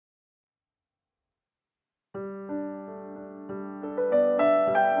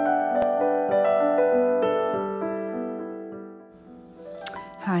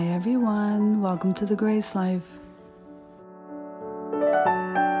Hi everyone, welcome to the Grace Life.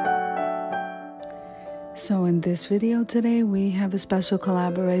 So in this video today we have a special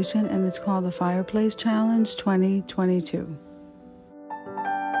collaboration and it's called the Fireplace Challenge 2022.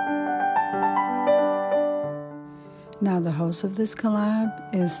 Now the host of this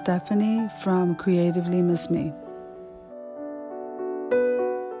collab is Stephanie from Creatively Miss Me.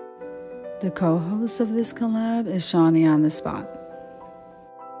 The co-host of this collab is Shawnee on the Spot.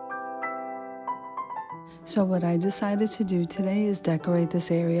 So what I decided to do today is decorate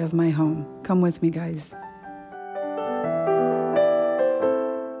this area of my home. Come with me, guys.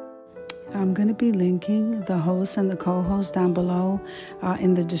 I'm going to be linking the host and the co-host down below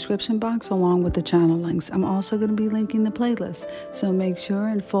in the description box along with the channel links. I'm also going to be linking the playlist. So make sure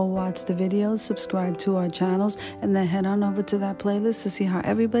and full watch the videos, subscribe to our channels, and then head on over to that playlist to see how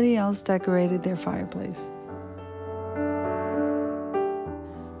everybody else decorated their fireplace.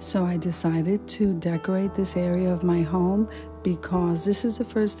 So I decided to decorate this area of my home because this is the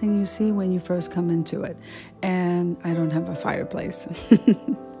first thing you see when you first come into it. And I don't have a fireplace.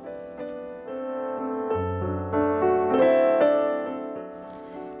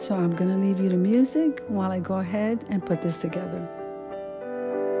 So I'm going to leave you the music while I go ahead and put this together.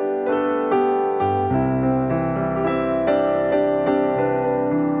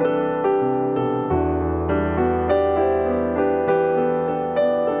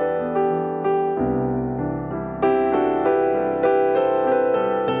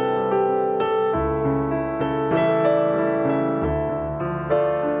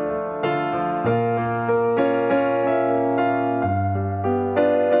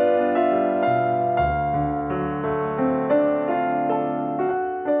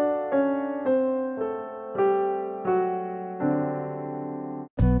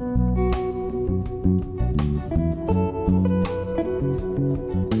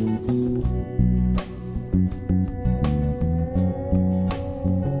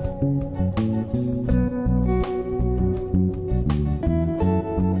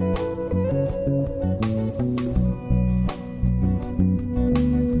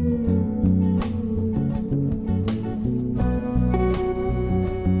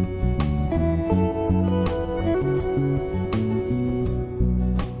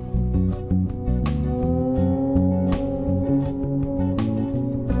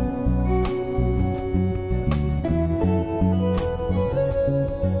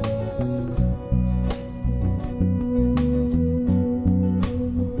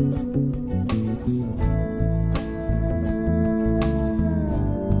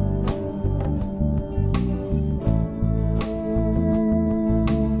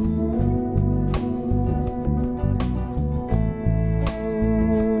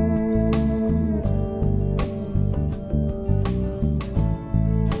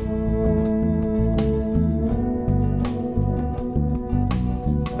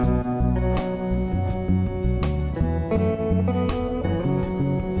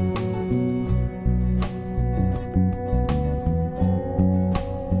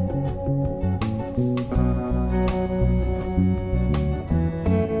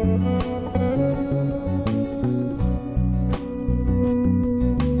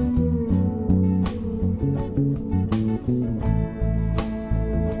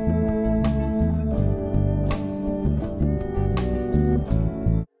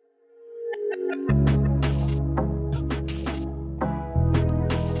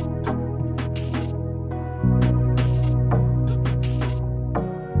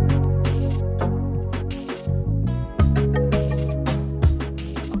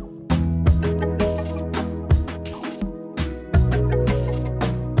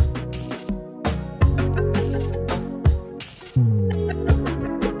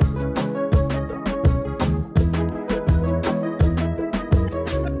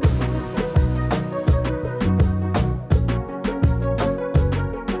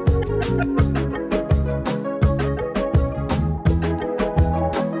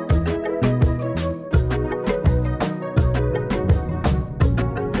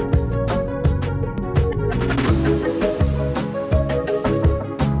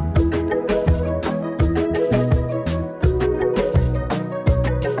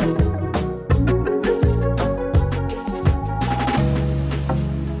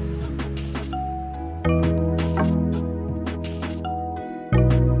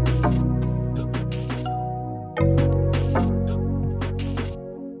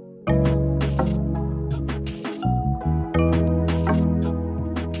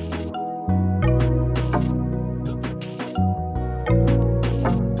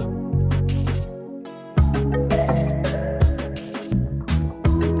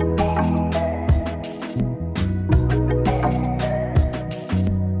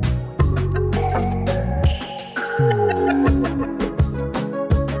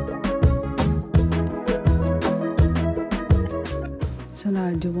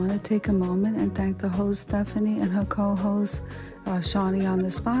 take a moment and thank the host Stephanie and her co-host Shawnee on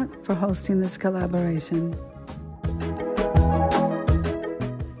the spot for hosting this collaboration.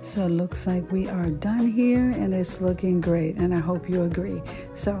 So it looks like we are done here and it's looking great, and I hope you agree.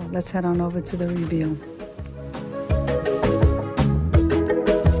 So let's head on over to the reveal.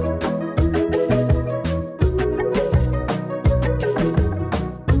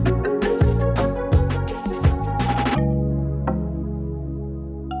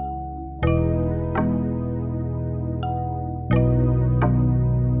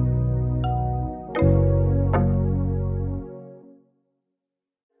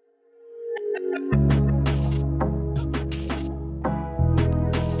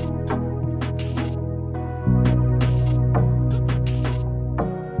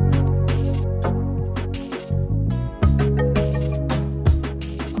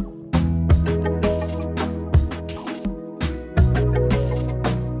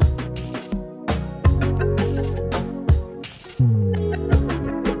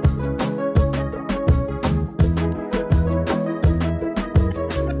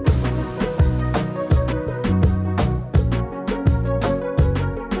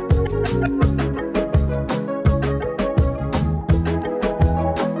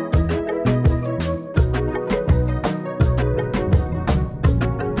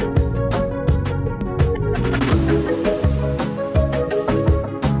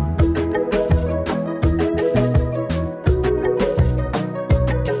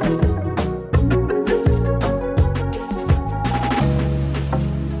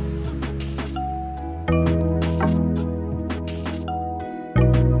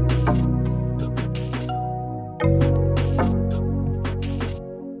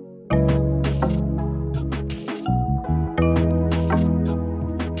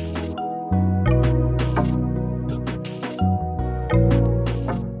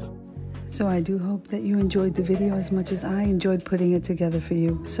 So I do hope that you enjoyed the video as much as I enjoyed putting it together for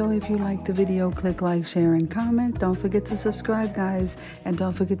you. So if you liked the video, click like, share, and comment. Don't forget to subscribe, guys. And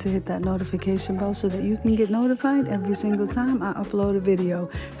don't forget to hit that notification bell so that you can get notified every single time I upload a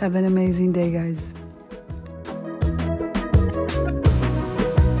video. Have an amazing day, guys.